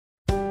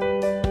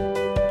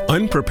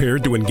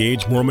Unprepared to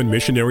engage Mormon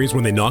missionaries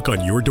when they knock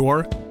on your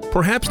door?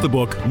 Perhaps the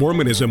book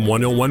Mormonism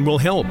 101 will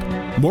help.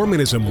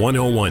 Mormonism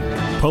 101,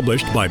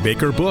 published by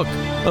Baker Book.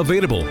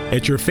 Available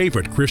at your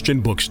favorite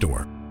Christian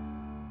bookstore.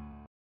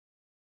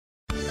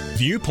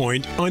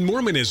 Viewpoint on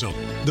Mormonism,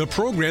 the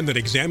program that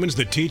examines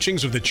the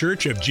teachings of the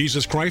Church of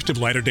Jesus Christ of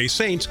Latter-day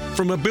Saints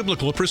from a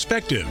biblical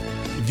perspective.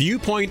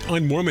 Viewpoint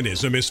on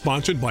Mormonism is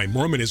sponsored by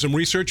Mormonism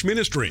Research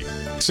Ministry.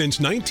 Since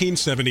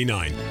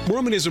 1979,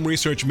 Mormonism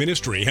Research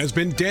Ministry has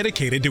been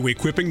dedicated to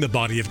equipping the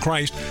body of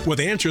Christ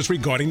with answers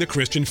regarding the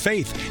Christian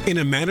faith in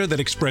a manner that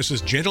expresses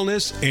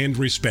gentleness and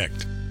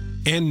respect.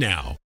 And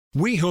now,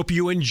 we hope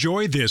you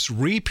enjoy this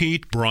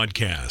repeat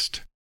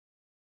broadcast.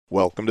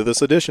 Welcome to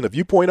this edition of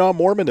Viewpoint on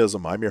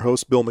Mormonism. I'm your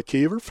host, Bill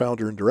McKeever,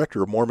 founder and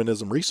director of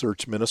Mormonism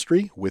Research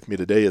Ministry. With me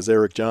today is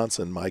Eric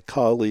Johnson, my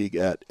colleague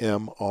at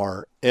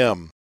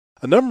MRM.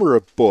 A number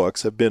of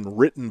books have been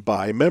written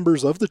by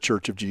members of the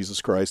Church of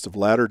Jesus Christ of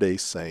Latter-day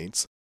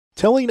Saints,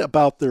 telling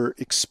about their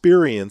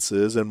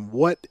experiences and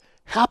what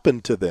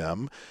happened to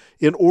them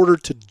in order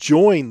to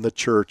join the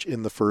church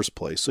in the first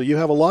place. So you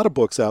have a lot of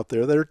books out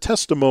there that are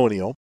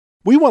testimonial.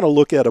 We want to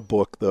look at a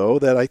book, though,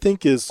 that I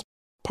think is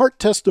part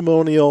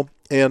testimonial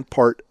and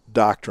part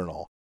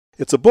doctrinal.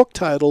 It's a book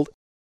titled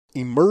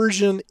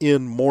Immersion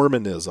in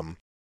Mormonism,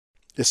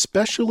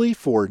 especially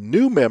for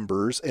new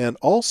members and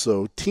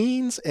also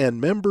teens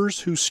and members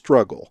who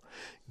struggle.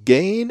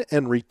 Gain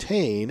and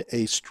retain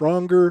a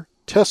stronger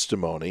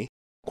testimony.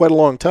 Quite a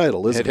long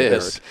title, isn't it,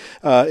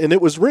 Eric? And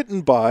it was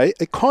written by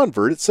a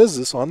convert. It says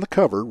this on the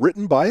cover,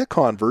 written by a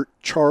convert,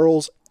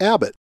 Charles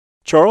Abbott.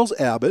 Charles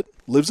Abbott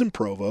lives in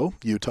Provo,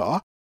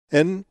 Utah,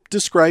 and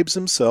describes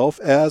himself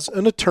as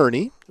an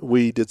attorney.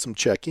 We did some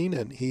checking,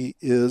 and he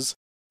is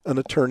an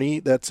attorney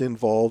that's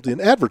involved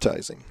in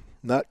advertising.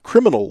 Not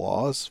criminal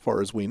law, as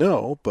far as we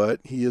know, but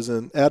he is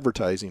an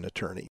advertising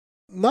attorney.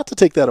 Not to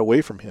take that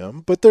away from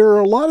him, but there are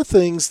a lot of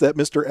things that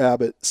Mr.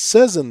 Abbott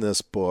says in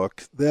this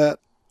book that,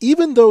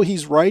 even though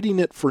he's writing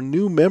it for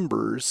new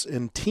members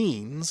and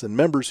teens and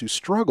members who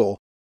struggle,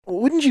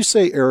 wouldn't you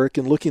say, Eric,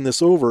 in looking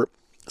this over,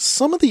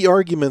 some of the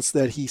arguments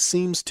that he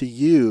seems to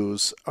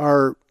use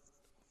are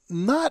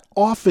not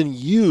often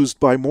used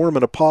by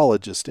Mormon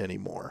apologists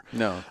anymore.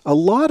 No. A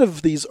lot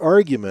of these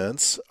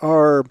arguments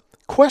are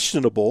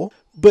questionable,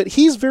 but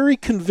he's very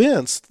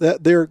convinced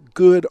that they're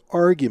good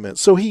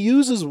arguments. So he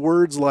uses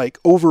words like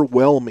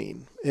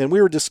overwhelming, and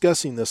we were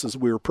discussing this as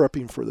we were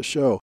prepping for the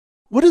show.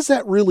 What does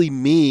that really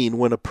mean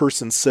when a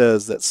person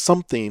says that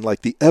something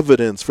like the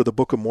evidence for the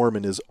Book of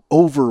Mormon is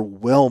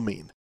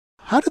overwhelming?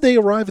 How do they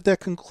arrive at that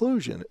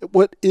conclusion?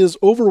 What is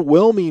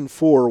overwhelming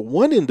for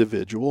one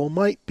individual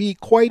might be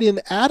quite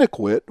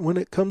inadequate when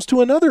it comes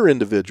to another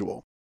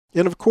individual.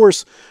 And of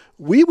course,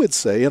 we would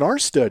say in our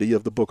study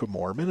of the Book of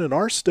Mormon and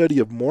our study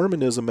of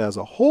Mormonism as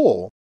a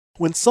whole,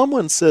 when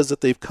someone says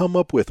that they've come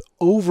up with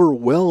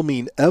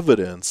overwhelming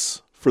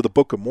evidence for the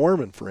Book of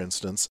Mormon, for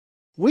instance,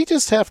 we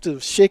just have to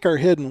shake our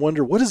head and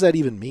wonder, what does that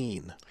even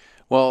mean?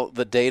 Well,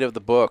 the date of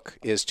the book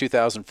is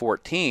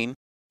 2014.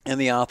 And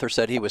the author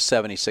said he was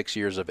 76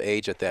 years of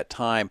age at that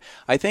time.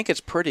 I think it's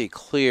pretty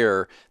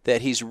clear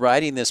that he's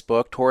writing this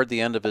book toward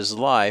the end of his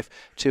life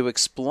to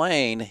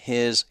explain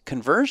his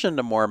conversion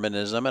to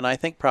Mormonism, and I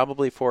think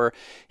probably for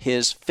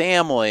his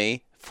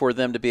family, for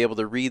them to be able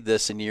to read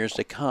this in years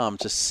to come,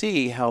 to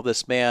see how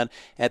this man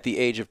at the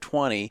age of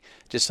 20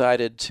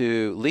 decided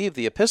to leave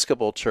the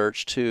Episcopal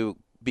Church to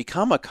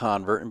become a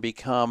convert and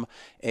become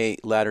a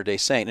Latter-day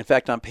Saint. In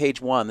fact, on page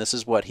 1, this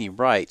is what he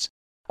writes.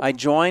 I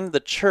joined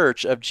the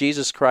Church of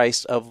Jesus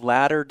Christ of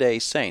Latter-day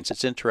Saints.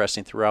 It's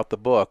interesting, throughout the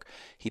book,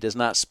 he does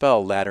not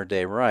spell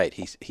Latter-day right.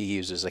 He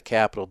uses a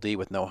capital D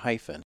with no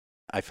hyphen.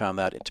 I found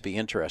that to be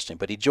interesting.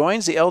 But he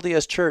joins the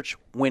LDS Church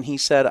when he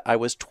said, I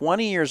was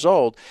 20 years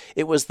old.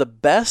 It was the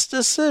best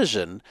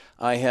decision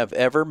I have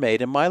ever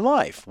made in my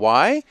life.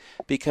 Why?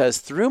 Because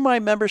through my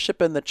membership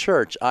in the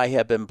church, I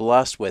have been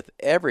blessed with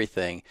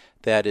everything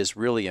that is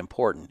really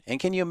important. And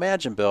can you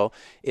imagine, Bill,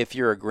 if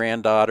you're a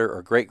granddaughter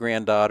or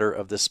great-granddaughter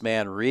of this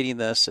man reading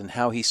this and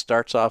how he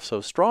starts off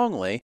so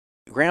strongly?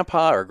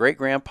 Grandpa or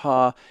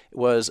great-grandpa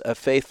was a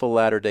faithful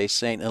Latter-day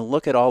Saint, and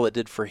look at all it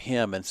did for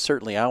him, and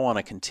certainly I want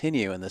to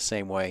continue in the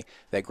same way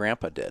that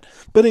Grandpa did.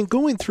 But in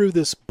going through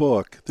this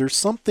book, there's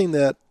something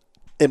that,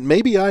 and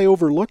maybe I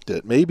overlooked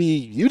it, maybe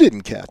you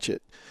didn't catch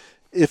it.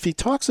 If he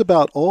talks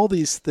about all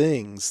these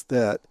things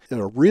that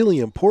are really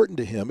important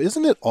to him,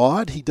 isn't it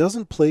odd he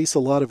doesn't place a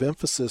lot of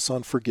emphasis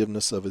on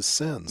forgiveness of his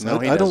sins? No,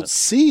 I don't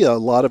see a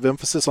lot of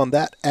emphasis on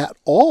that at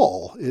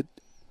all.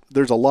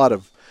 There's a lot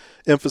of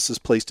emphasis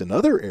placed in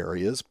other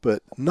areas,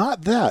 but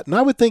not that. And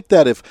I would think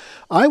that if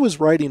I was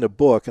writing a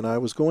book and I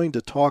was going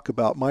to talk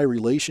about my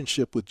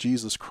relationship with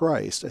Jesus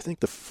Christ, I think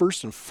the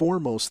first and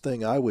foremost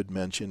thing I would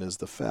mention is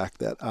the fact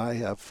that I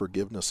have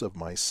forgiveness of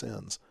my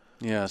sins.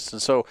 Yes,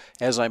 and so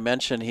as I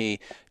mentioned, he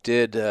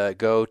did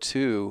go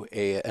to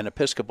an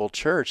Episcopal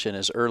church in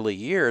his early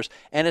years,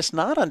 and it's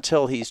not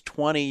until he's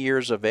 20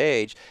 years of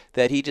age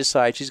that he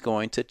decides he's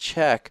going to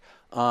check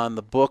on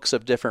the books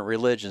of different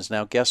religions.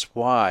 Now, guess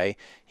why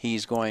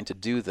he's going to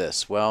do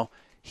this? Well,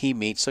 he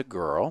meets a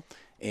girl,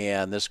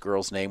 and this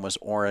girl's name was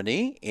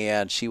Orani,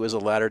 and she was a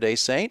Latter-day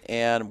Saint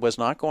and was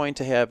not going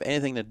to have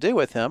anything to do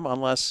with him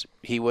unless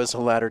he was a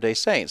Latter-day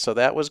Saint. So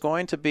that was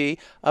going to be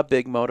a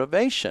big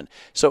motivation.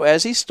 So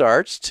as he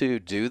starts to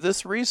do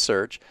this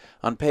research,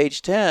 on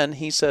page 10,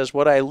 he says,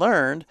 what I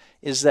learned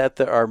is that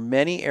there are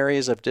many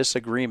areas of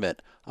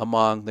disagreement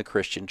among the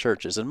Christian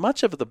churches. And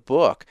much of the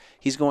book,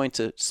 he's going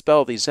to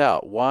spell these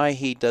out, why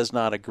he does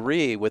not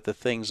agree with the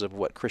things of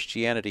what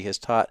Christianity has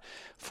taught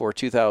for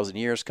 2,000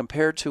 years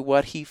compared to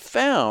what he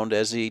found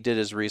as he did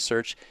his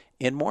research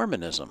in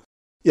Mormonism.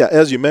 Yeah,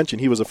 as you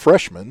mentioned, he was a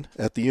freshman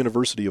at the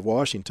University of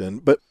Washington,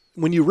 but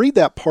when you read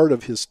that part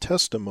of his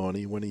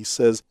testimony, when he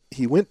says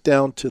he went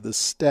down to the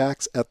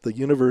stacks at the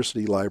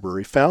university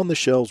library, found the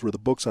shelves where the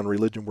books on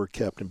religion were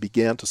kept, and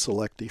began to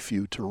select a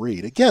few to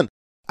read. Again,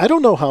 I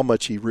don't know how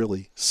much he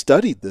really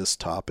studied this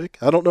topic.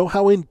 I don't know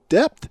how in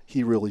depth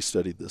he really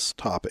studied this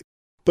topic.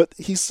 But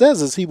he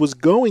says as he was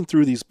going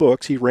through these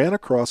books, he ran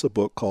across a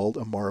book called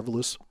A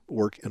Marvelous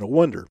Work and a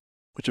Wonder,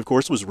 which of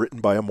course was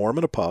written by a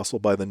Mormon apostle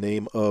by the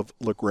name of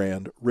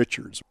LeGrand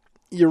Richards.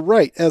 You're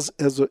right. As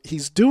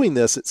he's doing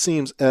this, it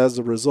seems as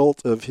a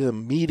result of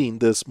him meeting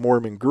this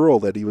Mormon girl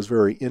that he was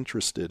very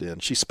interested in.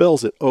 She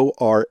spells it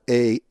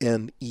Oranee.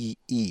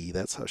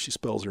 That's how she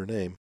spells her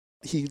name.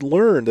 He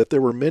learned that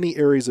there were many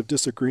areas of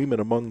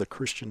disagreement among the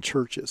Christian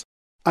churches.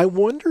 I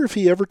wonder if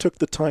he ever took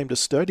the time to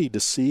study to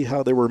see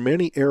how there were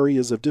many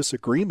areas of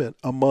disagreement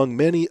among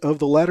many of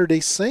the Latter-day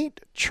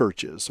Saint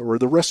churches, or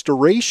the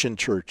Restoration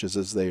churches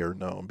as they are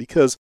known,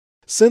 because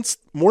since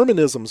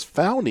Mormonism's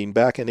founding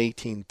back in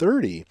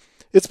 1830,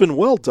 it's been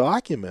well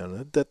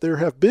documented that there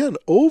have been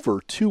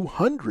over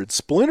 200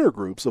 splinter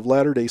groups of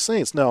Latter-day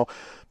Saints. Now,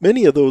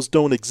 many of those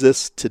don't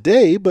exist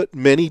today, but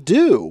many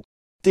do.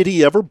 Did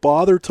he ever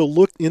bother to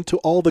look into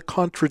all the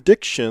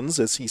contradictions,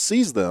 as he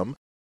sees them,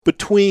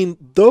 between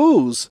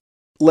those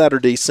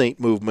Latter-day Saint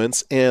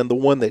movements and the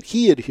one that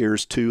he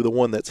adheres to, the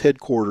one that's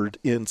headquartered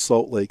in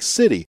Salt Lake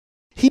City?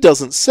 He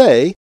doesn't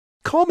say.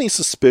 Call me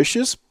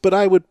suspicious, but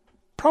I would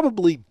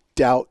probably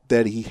doubt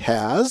that he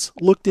has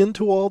looked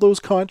into all those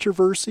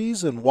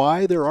controversies and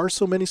why there are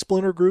so many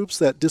splinter groups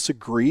that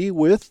disagree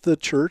with the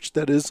church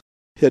that is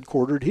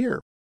headquartered here.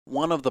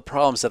 One of the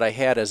problems that I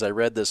had as I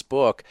read this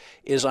book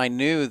is I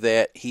knew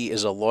that he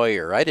is a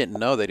lawyer. I didn't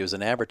know that he was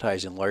an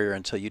advertising lawyer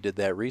until you did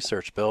that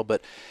research, Bill,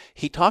 but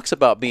he talks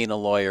about being a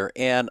lawyer,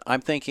 and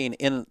I'm thinking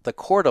in the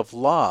court of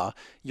law,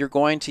 you're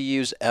going to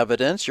use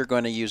evidence, you're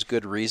going to use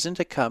good reason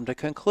to come to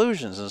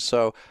conclusions. And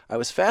so I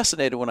was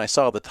fascinated when I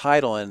saw the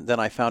title, and then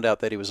I found out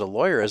that he was a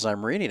lawyer as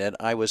I'm reading it.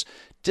 I was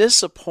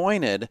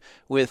disappointed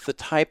with the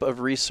type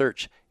of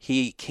research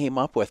he came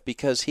up with,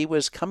 because he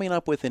was coming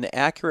up with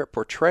inaccurate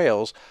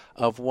portrayals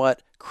of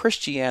what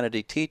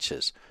Christianity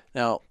teaches.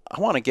 Now, I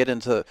want to get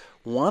into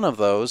one of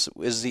those,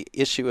 is the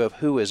issue of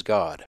who is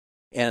God,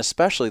 and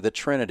especially the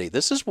Trinity.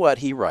 This is what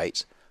he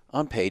writes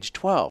on page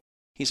 12.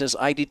 He says,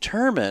 I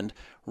determined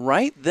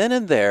right then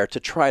and there to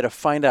try to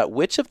find out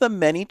which of the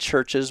many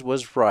churches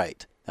was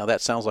right. Now,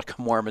 that sounds like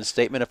a Mormon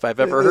statement if I've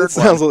ever heard one. It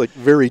sounds like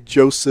very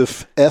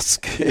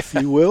Joseph-esque, if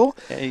you will.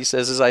 And he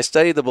says, as I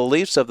studied the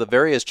beliefs of the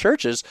various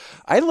churches,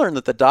 I learned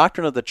that the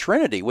doctrine of the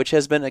Trinity, which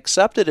has been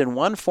accepted in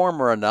one form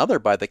or another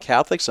by the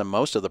Catholics and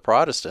most of the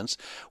Protestants,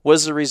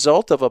 was the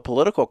result of a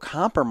political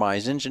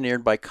compromise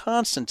engineered by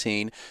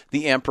Constantine,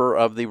 the emperor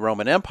of the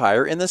Roman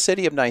Empire, in the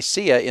city of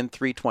Nicaea in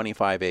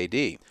 325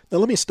 A.D. Now,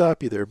 let me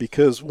stop you there,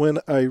 because when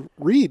I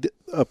read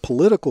a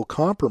political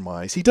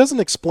compromise, he doesn't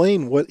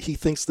explain what he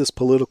thinks this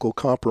political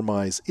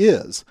compromise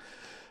is.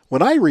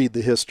 When I read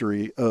the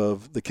history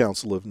of the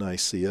Council of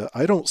Nicaea,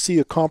 I don't see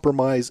a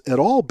compromise at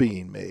all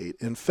being made.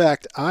 In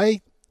fact,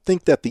 I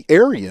think that the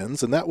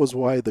Arians, and that was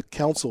why the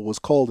council was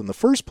called in the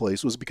first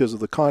place, was because of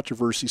the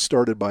controversy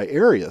started by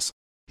Arius.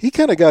 He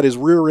kind of got his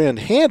rear end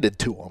handed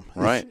to him,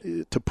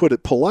 right, to put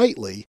it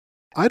politely.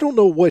 I don't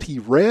know what he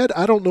read.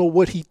 I don't know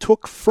what he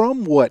took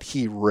from what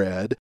he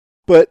read,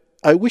 but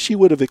I wish he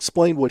would have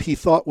explained what he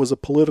thought was a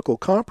political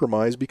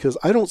compromise, because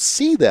I don't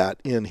see that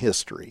in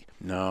history.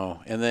 No.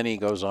 And then he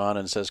goes on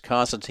and says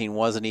Constantine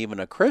wasn't even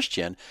a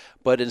Christian,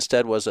 but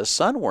instead was a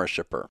sun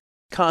worshiper.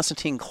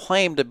 Constantine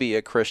claimed to be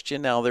a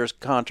Christian. Now, there's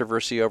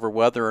controversy over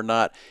whether or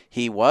not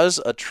he was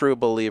a true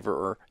believer,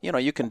 or,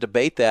 you can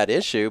debate that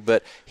issue,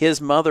 but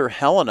his mother,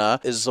 Helena,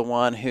 is the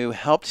one who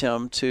helped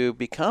him to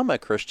become a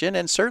Christian,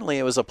 and certainly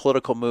it was a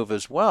political move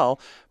as well.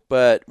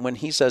 But when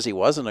he says he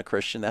wasn't a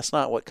Christian, that's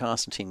not what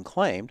Constantine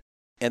claimed.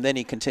 And then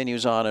he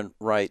continues on and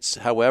writes,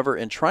 however,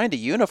 in trying to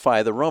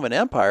unify the Roman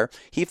Empire,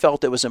 he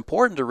felt it was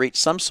important to reach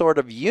some sort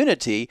of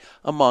unity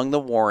among the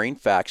warring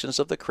factions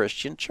of the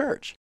Christian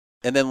church.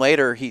 And then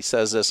later he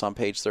says this on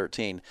page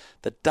 13,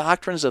 the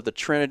doctrines of the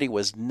Trinity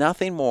was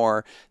nothing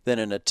more than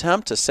an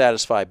attempt to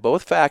satisfy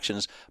both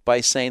factions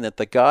by saying that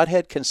the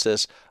Godhead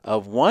consists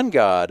of one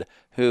God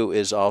who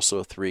is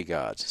also three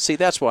gods. See,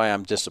 that's why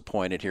I'm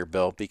disappointed here,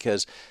 Bill,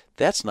 because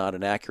that's not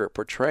an accurate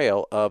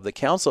portrayal of the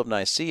Council of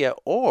Nicaea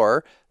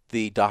or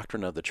the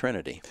doctrine of the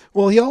Trinity.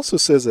 Well, he also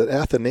says that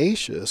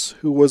Athanasius,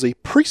 who was a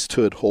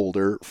priesthood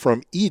holder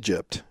from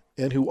Egypt,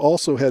 and who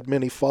also had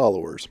many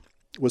followers,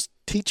 was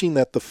teaching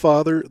that the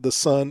Father, the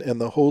Son,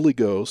 and the Holy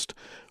Ghost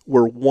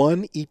were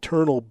one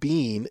eternal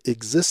being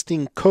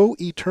existing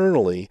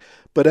co-eternally,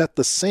 but at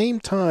the same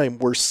time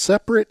were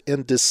separate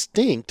and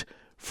distinct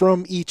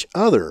from each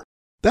other.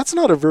 That's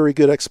not a very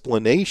good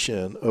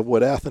explanation of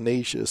what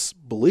Athanasius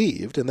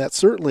believed, and that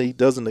certainly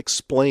doesn't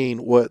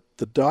explain what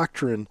the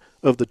doctrine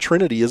of the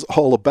Trinity is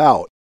all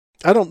about.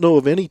 I don't know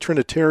of any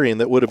Trinitarian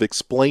that would have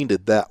explained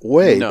it that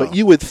way, but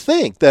you would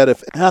think that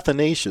if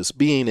Athanasius,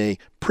 being a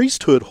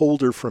priesthood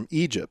holder from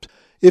Egypt,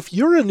 if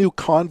you're a new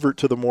convert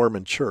to the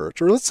Mormon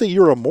church, or let's say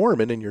you're a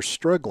Mormon and you're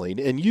struggling,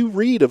 and you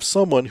read of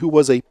someone who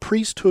was a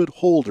priesthood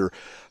holder,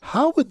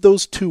 how would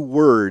those two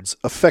words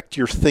affect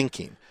your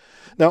thinking?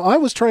 Now, I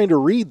was trying to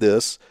read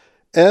this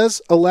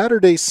as a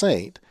Latter-day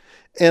Saint,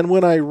 and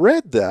when I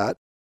read that,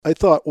 I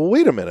thought, well,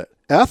 wait a minute,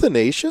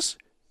 Athanasius,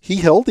 he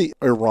held the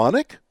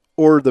Aaronic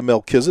or the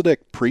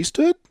Melchizedek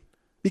priesthood?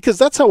 Because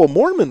that's how a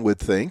Mormon would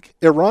think,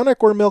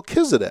 Aaronic or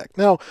Melchizedek.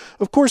 Now,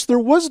 of course, there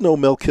was no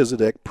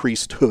Melchizedek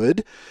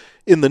priesthood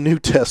in the New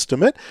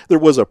Testament. There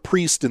was a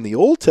priest in the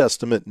Old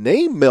Testament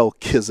named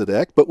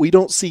Melchizedek, but we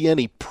don't see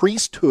any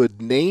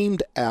priesthood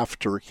named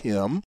after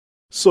him.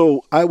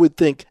 So I would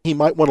think he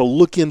might want to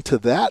look into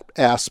that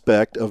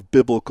aspect of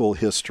biblical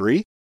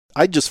history.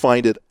 I just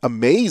find it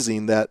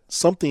amazing that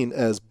something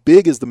as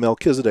big as the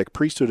Melchizedek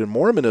priesthood in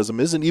Mormonism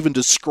isn't even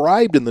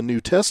described in the New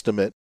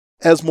Testament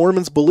as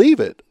Mormons believe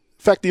it.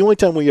 In fact, the only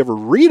time we ever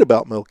read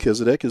about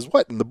Melchizedek is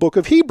in the book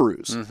of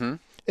Hebrews. Mm-hmm.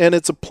 And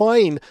it's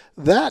applying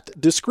that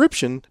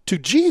description to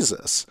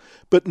Jesus.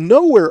 But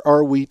nowhere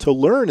are we to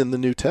learn in the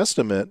New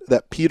Testament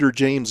that Peter,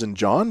 James, and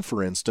John,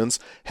 for instance,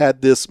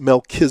 had this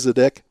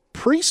Melchizedek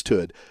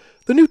priesthood.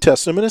 The New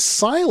Testament is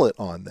silent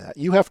on that.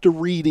 You have to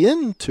read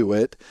into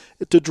it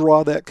to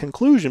draw that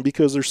conclusion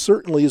because there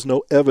certainly is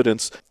no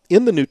evidence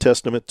in the New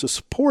Testament to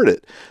support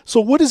it.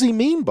 So what does he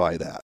mean by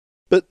that?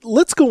 But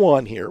let's go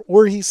on here,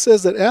 where he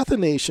says that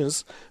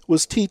Athanasius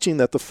was teaching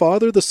that the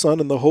Father, the Son,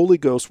 and the Holy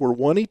Ghost were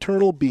one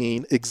eternal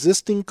being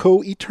existing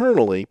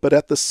co-eternally, but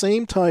at the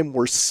same time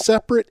were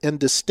separate and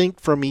distinct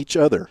from each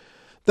other.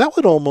 That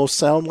would almost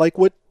sound like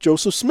what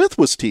Joseph Smith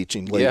was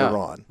teaching later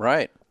on.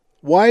 Right.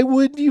 Why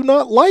would you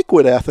not like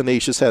what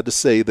Athanasius had to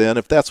say then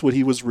if that's what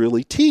he was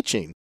really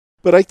teaching?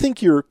 But I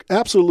think you're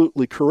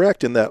absolutely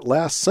correct in that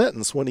last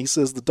sentence when he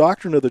says the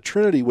doctrine of the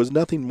Trinity was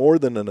nothing more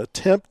than an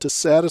attempt to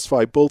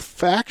satisfy both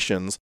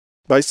factions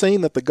by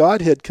saying that the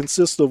Godhead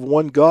consists of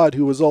one God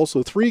who is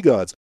also three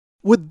gods.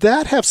 Would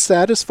that have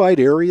satisfied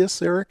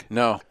Arius, Eric?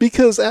 No.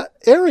 Because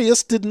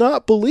Arius did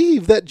not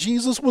believe that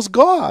Jesus was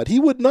God. He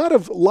would not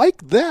have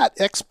liked that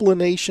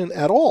explanation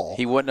at all.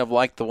 He wouldn't have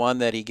liked the one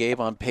that he gave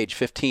on page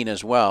 15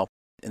 as well.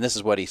 And this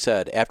is what he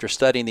said. After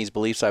studying these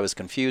beliefs, I was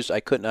confused. I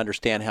couldn't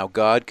understand how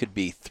God could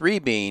be three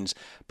beings,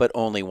 but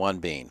only one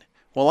being.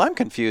 Well, I'm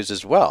confused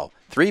as well.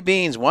 Three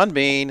beings, one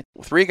being,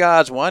 three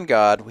gods, one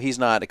God. He's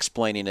not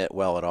explaining it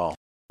well at all.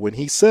 When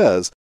he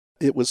says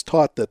it was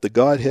taught that the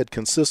Godhead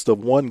consists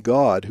of one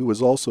God who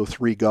is also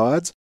three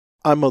gods,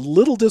 I'm a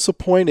little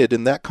disappointed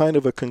in that kind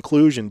of a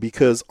conclusion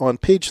because on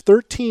page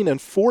 13 and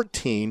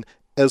 14,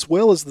 as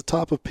well as the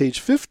top of page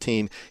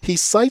 15, he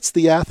cites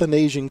the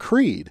Athanasian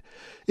Creed.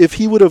 If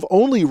he would have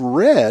only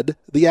read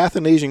the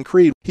Athanasian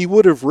Creed, he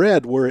would have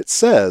read where it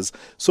says,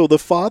 so the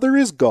Father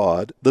is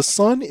God, the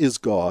Son is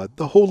God,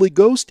 the Holy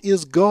Ghost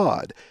is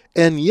God,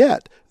 and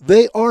yet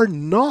they are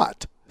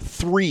not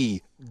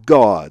three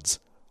gods,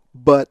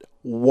 but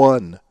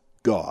one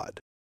God.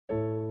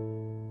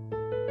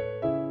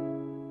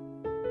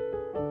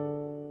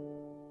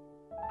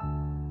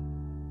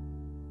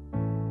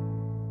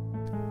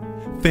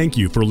 Thank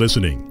you for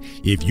listening.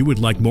 If you would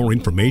like more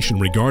information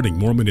regarding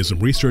Mormonism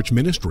Research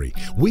Ministry,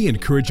 we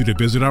encourage you to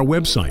visit our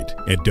website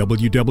at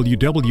www.mrm.org,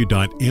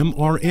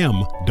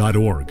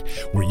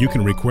 where you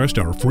can request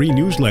our free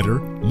newsletter,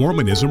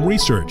 Mormonism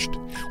Researched.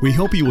 We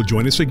hope you will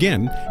join us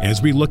again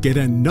as we look at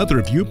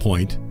another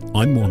viewpoint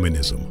on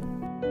Mormonism.